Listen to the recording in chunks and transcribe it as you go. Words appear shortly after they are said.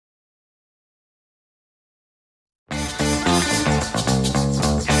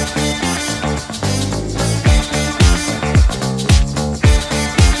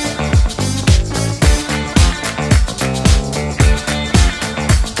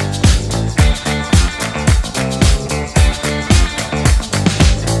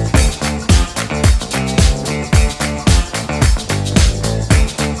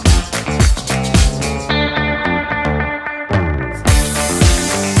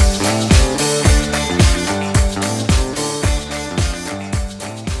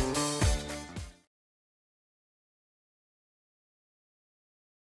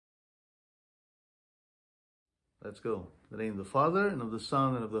Let's go. In the name of the Father, and of the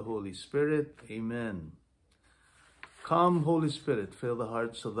Son, and of the Holy Spirit. Amen. Come, Holy Spirit, fill the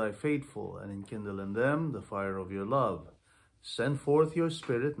hearts of thy faithful, and enkindle in them the fire of your love. Send forth your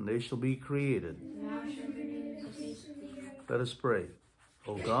Spirit, and they shall be created. Let us pray.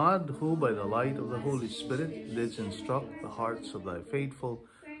 O God, who by the light of the Holy Spirit didst instruct the hearts of thy faithful,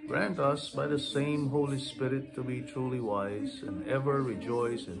 grant us by the same Holy Spirit to be truly wise, and ever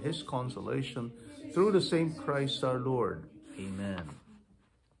rejoice in his consolation, through the same Christ our Lord. Amen.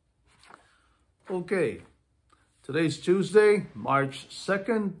 Okay, today's Tuesday, March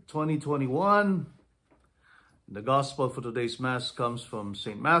 2nd, 2021. The Gospel for today's Mass comes from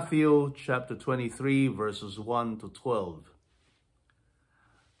St. Matthew, chapter 23, verses 1 to 12.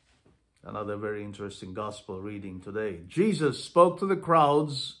 Another very interesting Gospel reading today. Jesus spoke to the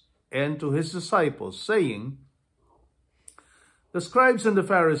crowds and to his disciples, saying, "The scribes and the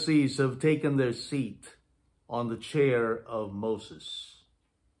Pharisees have taken their seat on the chair of Moses."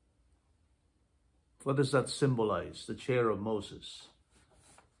 What does that symbolize? The chair of Moses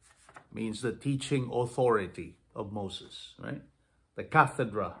means the teaching authority of Moses, right? The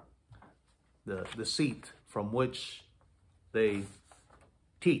cathedra, the seat from which they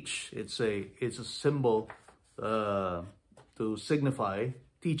teach. It's a symbol to signify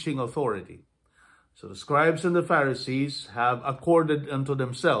teaching authority. So the scribes and the Pharisees have accorded unto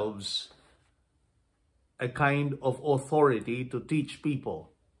themselves a kind of authority to teach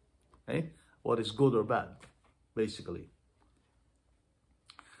people, okay, what is good or bad, basically.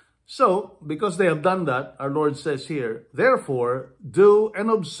 So, because they have done that, our Lord says here, "Therefore, do and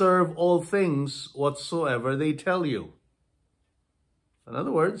observe all things whatsoever they tell you." In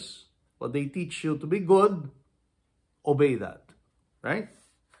other words, what they teach you to be good, obey that, right?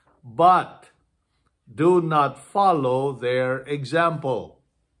 But do not follow their example.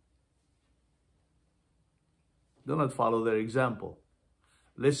 Do not follow their example.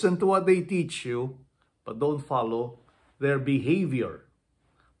 Listen to what they teach you, but don't follow their behavior,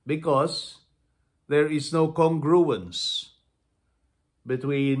 because there is no congruence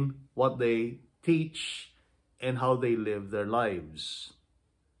between what they teach and how they live their lives.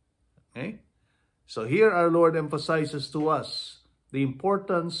 Okay? So here our Lord emphasizes to us the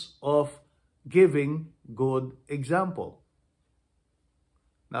importance of giving good example.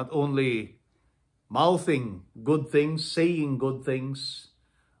 Not only mouthing good things, saying good things,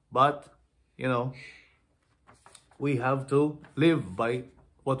 but, we have to live by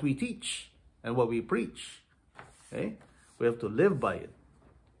what we teach and what we preach. Okay? We have to live by it.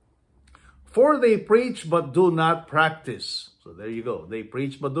 "For they preach but do not practice." So there you go. They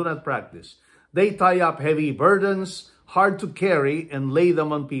preach but do not practice. "They tie up heavy burdens, hard to carry, and lay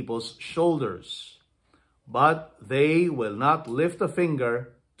them on people's shoulders. But they will not lift a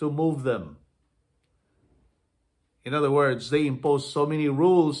finger to move them." In other words, they impose so many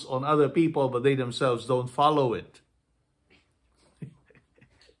rules on other people, but they themselves don't follow it.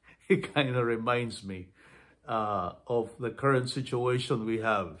 It kind of reminds me of the current situation we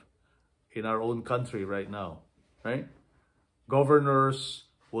have in our own country right now, right? Governors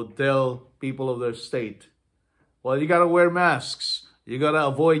would tell people of their state, well, you got to wear masks. You got to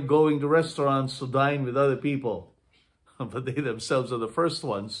avoid going to restaurants to dine with other people. But they themselves are the first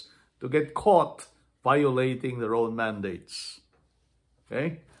ones to get caught violating their own mandates.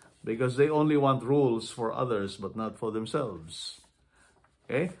 Okay? Because they only want rules for others, but not for themselves.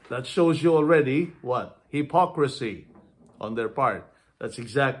 Okay? That shows you already what? Hypocrisy on their part. That's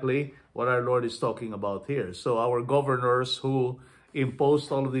exactly what our Lord is talking about here. So our governors who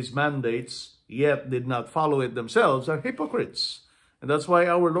imposed all of these mandates, yet did not follow it themselves, are hypocrites. And that's why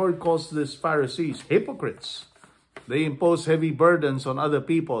our Lord calls these Pharisees hypocrites. They impose heavy burdens on other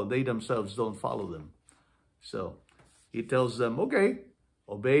people. They themselves don't follow them. So he tells them, okay,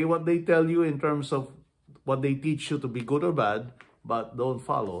 obey what they tell you in terms of what they teach you to be good or bad, but don't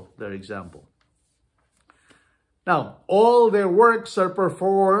follow their example. Now, all their works are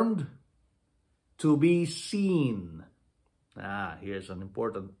performed to be seen. Here's an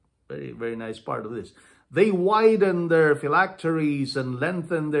important, very, very nice part of this. They widen their phylacteries and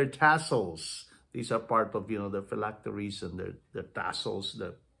lengthen their tassels. These are part of, their phylacteries and their tassels,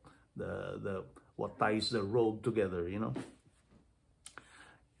 the what ties the robe together, In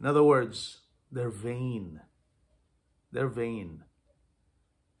other words, they're vain. They're vain.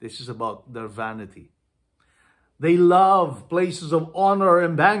 This is about their vanity. They love places of honor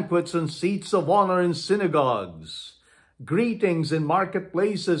and banquets and seats of honor in synagogues, greetings in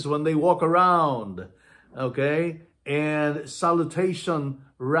marketplaces when they walk around, okay? And salutation,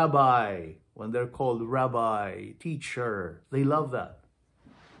 rabbi, when they're called rabbi, teacher. They love that.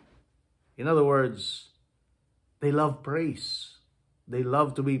 In other words, They love praise. They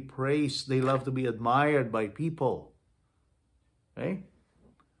love to be praised. They love to be admired by people. Okay?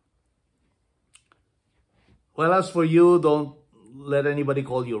 Well, as for you, don't let anybody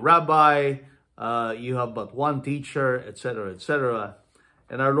call you rabbi. You have but one teacher, etc., etc.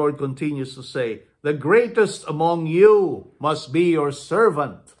 And our Lord continues to say, the greatest among you must be your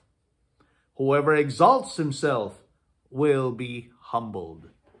servant. Whoever exalts himself will be humbled,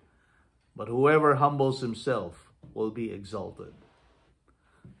 but whoever humbles himself will be exalted.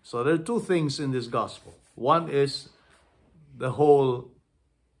 So there are two things in this gospel. One is the whole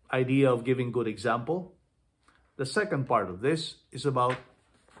idea of giving good example. The second part of this is about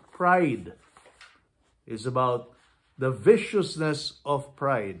pride. It's about the viciousness of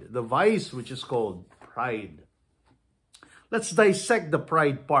pride, the vice which is called pride. Let's dissect the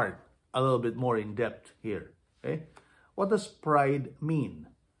pride part a little bit more in depth here. Okay? What does pride mean?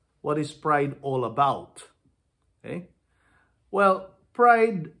 What is pride all about? Okay? Well,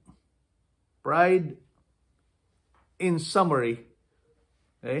 pride in summary,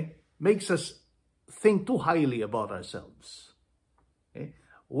 okay, makes us think too highly about ourselves. Okay?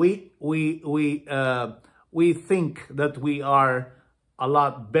 We think that we are a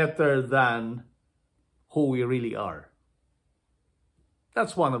lot better than who we really are.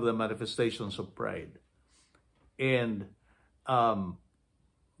 That's one of the manifestations of pride. And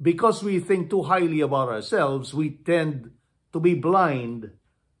because we think too highly about ourselves, we tend to be blind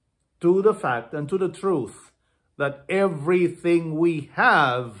to the fact and to the truth that everything we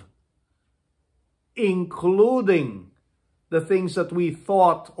have, including the things that we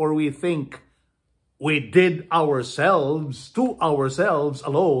thought or we think we did ourselves, to ourselves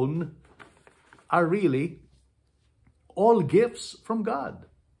alone, are really all gifts from God.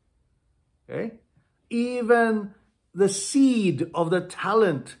 Okay? Even the seed of the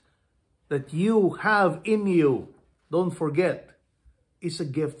talent that you have in you, don't forget, is a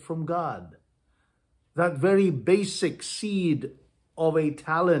gift from God. That very basic seed of a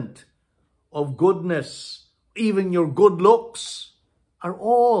talent, of goodness, even your good looks, are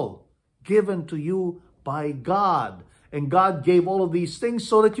all given to you by God. And God gave all of these things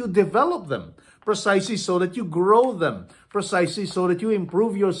so that you develop them, precisely so that you grow them, precisely so that you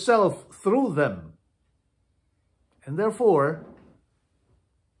improve yourself through them. And therefore,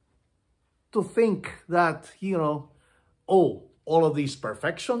 to think that, oh, all of these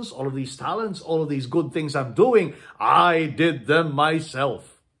perfections, all of these talents, all of these good things I'm doing, I did them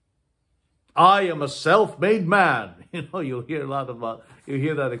myself. I am a self-made man. You'll hear you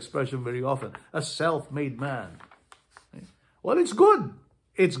hear that expression very often, a self-made man. Well, it's good.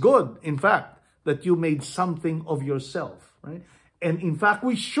 It's good, in fact, that you made something of yourself, right? And in fact,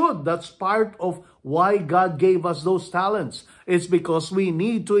 we should. That's part of why God gave us those talents. It's because we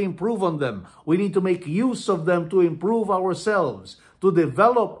need to improve on them. We need to make use of them to improve ourselves, to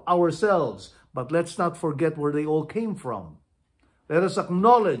develop ourselves. But let's not forget where they all came from. Let us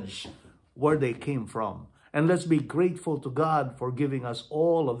acknowledge where they came from. And let's be grateful to God for giving us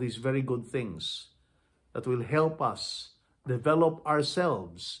all of these very good things that will help us develop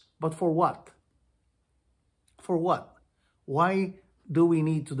ourselves. But for what? For what? Why do we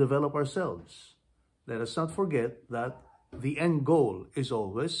need to develop ourselves? Let us not forget that the end goal is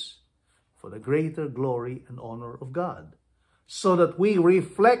always for the greater glory and honor of God, so that we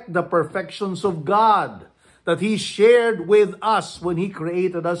reflect the perfections of God that He shared with us when He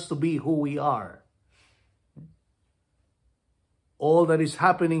created us to be who we are. All that is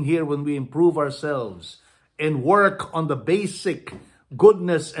happening here when we improve ourselves and work on the basic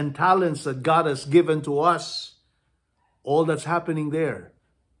goodness and talents that God has given to us, all that's happening there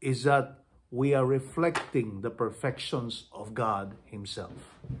is that we are reflecting the perfections of God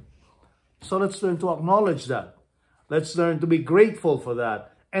Himself. So let's learn to acknowledge that. Let's learn to be grateful for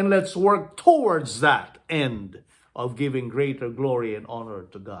that. And let's work towards that end of giving greater glory and honor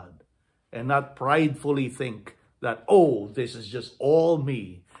to God. And not pridefully think that, oh, this is just all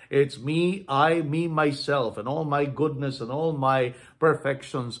me. It's me, me, myself, and all my goodness and all my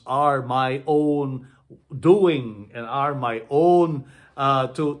perfections are my own doing and are my own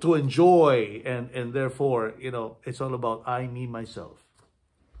to enjoy. And therefore, it's all about I, me, myself.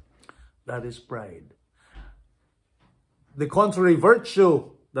 That is pride. The contrary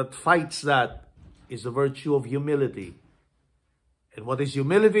virtue that fights that is the virtue of humility. And what is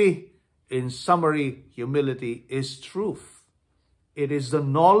humility? In summary, humility is truth. It is the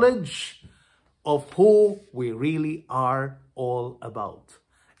knowledge of who we really are all about.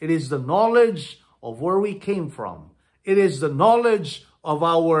 It is the knowledge of where we came from. It is the knowledge of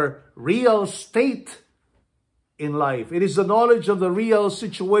our real state in life. It is the knowledge of the real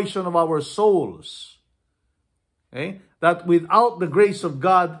situation of our souls. That without the grace of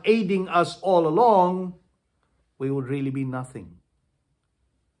God aiding us all along, we would really be nothing.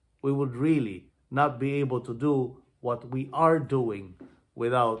 We would really not be able to do what we are doing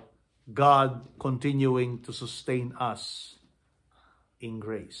without God continuing to sustain us in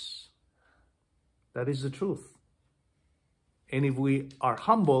grace. That is the truth. And if we are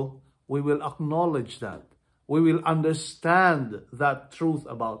humble, we will acknowledge that. We will understand that truth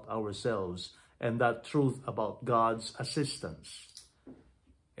about ourselves and that truth about God's assistance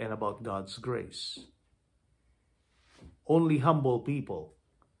and about God's grace. Only humble people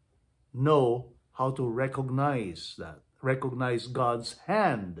know how to recognize that, recognize God's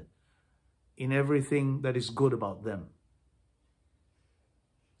hand in everything that is good about them.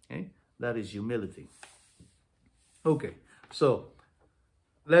 Okay? That is humility. Okay, so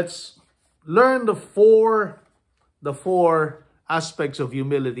let's learn the four aspects of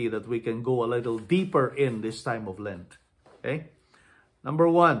humility that we can go a little deeper in this time of Lent. Okay? Number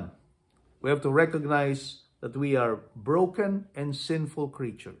one, we have to recognize that we are broken and sinful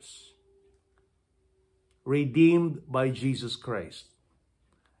creatures, redeemed by Jesus Christ.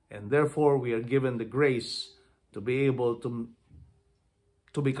 And therefore, we are given the grace to be able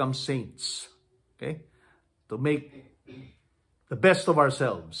to become saints. Okay? To make the best of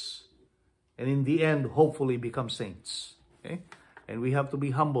ourselves. And in the end, hopefully become saints. Okay? And we have to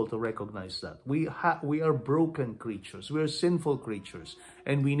be humble to recognize that. We are broken creatures. We are sinful creatures.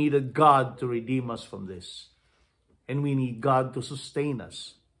 And we need a God to redeem us from this. And we need God to sustain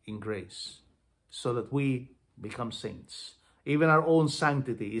us in grace so that we become saints. Even our own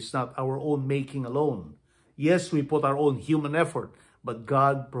sanctity is not our own making alone. Yes, we put our own human effort, but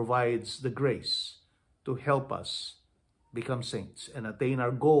God provides the grace to help us become saints and attain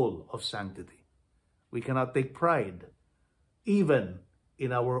our goal of sanctity. We cannot take pride even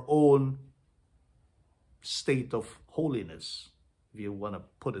in our own state of holiness, if you want to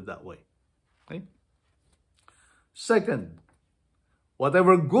put it that way. Okay? Second,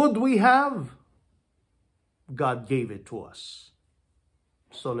 whatever good we have, God gave it to us.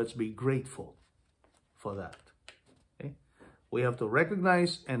 So let's be grateful for that. Okay? We have to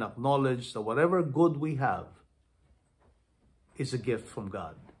recognize and acknowledge that whatever good we have is a gift from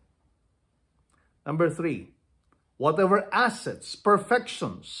God. Number three, whatever assets,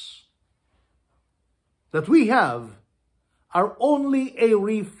 perfections that we have are only a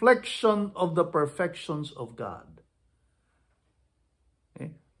reflection of the perfections of God.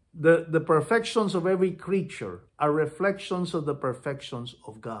 Okay? The perfections of every creature are reflections of the perfections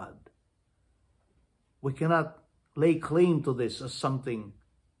of God. We cannot lay claim to this as something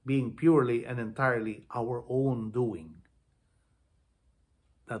being purely and entirely our own doing.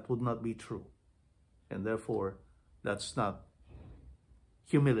 That would not be true. And therefore, that's not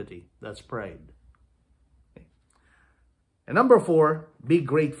humility, that's pride. Okay. And number four, be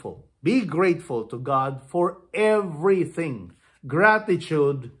grateful. Be grateful to God for everything.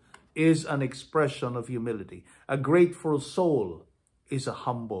 Gratitude is an expression of humility. A grateful soul is a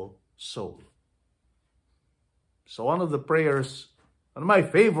humble soul. So one of the prayers, one of my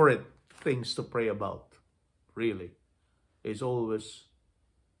favorite things to pray about, really, is always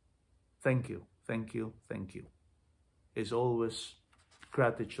thank you, thank you, thank you. Is always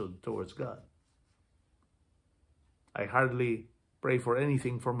gratitude towards God. I hardly pray for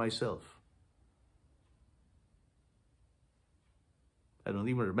anything for myself. I don't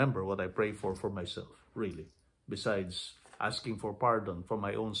even remember what I pray for myself, really, besides asking for pardon for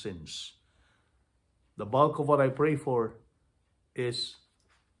my own sins. The bulk of what I pray for is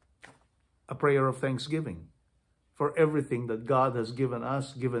a prayer of thanksgiving for everything that God has given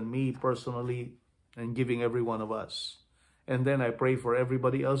us, given me personally, and giving every one of us. And then I pray for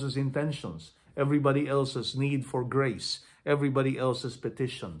everybody else's intentions, everybody else's need for grace, everybody else's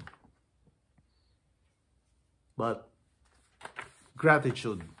petition. But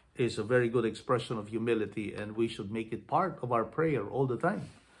gratitude is a very good expression of humility, and we should make it part of our prayer all the time.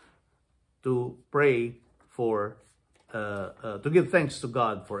 To pray for, to give thanks to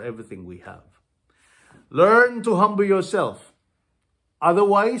God for everything we have. Learn to humble yourself.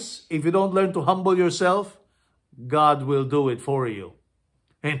 Otherwise, if you don't learn to humble yourself, God will do it for you.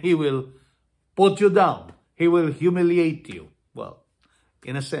 And He will put you down. He will humiliate you. Well,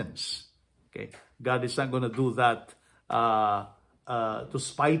 in a sense. Okay, God is not going to do that to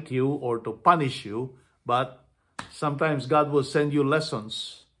spite you or to punish you. But sometimes God will send you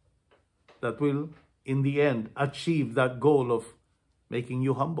lessons that will, in the end, achieve that goal of making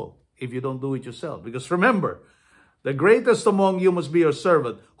you humble if you don't do it yourself. Because remember, the greatest among you must be your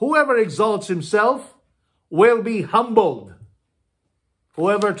servant. Whoever exalts himself will be humbled.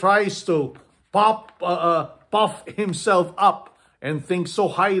 Whoever tries to puff himself up and think so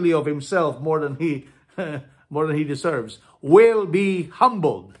highly of himself more than he more than he deserves, will be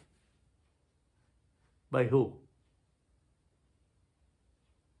humbled. By who?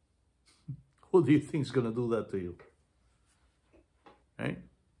 Who do you think is going to do that to you? Right?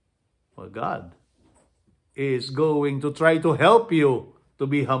 Well, God is going to try to help you to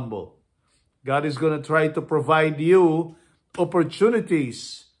be humble. God is going to try to provide you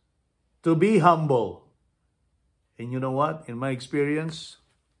opportunities to be humble. And you know what? In my experience,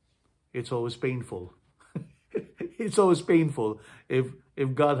 it's always painful. It's always painful if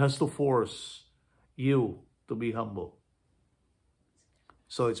God has to force you to be humble.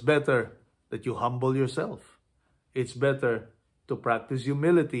 So it's better that you humble yourself. It's better to practice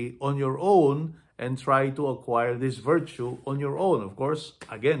humility on your own and try to acquire this virtue on your own. Of course,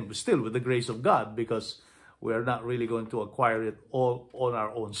 again, still with the grace of God, because we are not really going to acquire it all on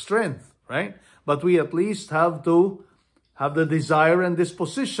our own strength, right? But we at least have to have the desire and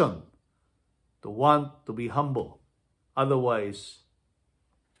disposition to want to be humble. Otherwise,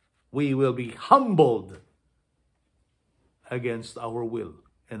 we will be humbled against our will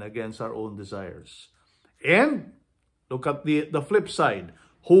and against our own desires. And look at the flip side.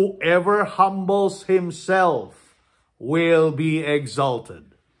 Whoever humbles himself will be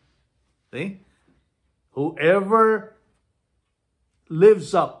exalted. See? Whoever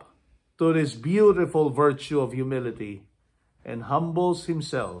lives up to this beautiful virtue of humility and humbles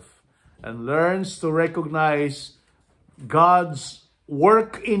himself and learns to recognize God's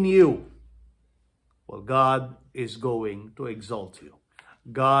work in you, well, God is going to exalt you.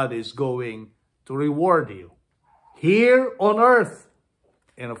 God is going to reward you here on earth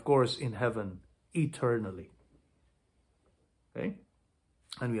and, of course, in heaven eternally. Okay?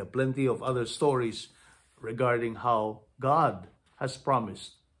 And we have plenty of other stories regarding how God has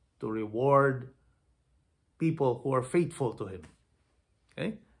promised to reward people who are faithful to Him.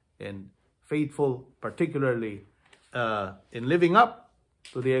 Okay? And faithful particularly in living up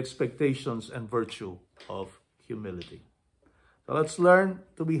to the expectations and virtue of humility. So let's learn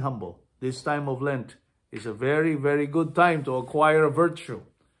to be humble. This time of Lent is a very, very good time to acquire a virtue.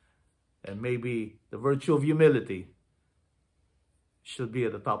 And maybe the virtue of humility should be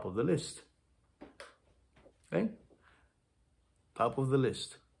at the top of the list. Okay? Top of the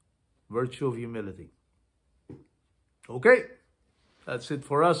list. Virtue of humility. Okay. That's it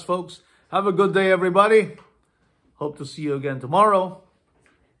for us, folks. Have a good day, everybody. Hope to see you again tomorrow.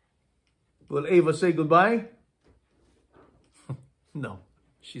 Will Ava say goodbye? No,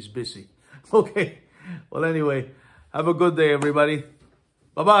 she's busy. Okay. Well, anyway, have a good day, everybody.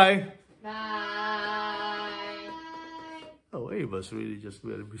 Bye-bye. Bye. Oh, Ava's really just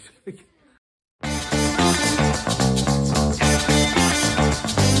very busy.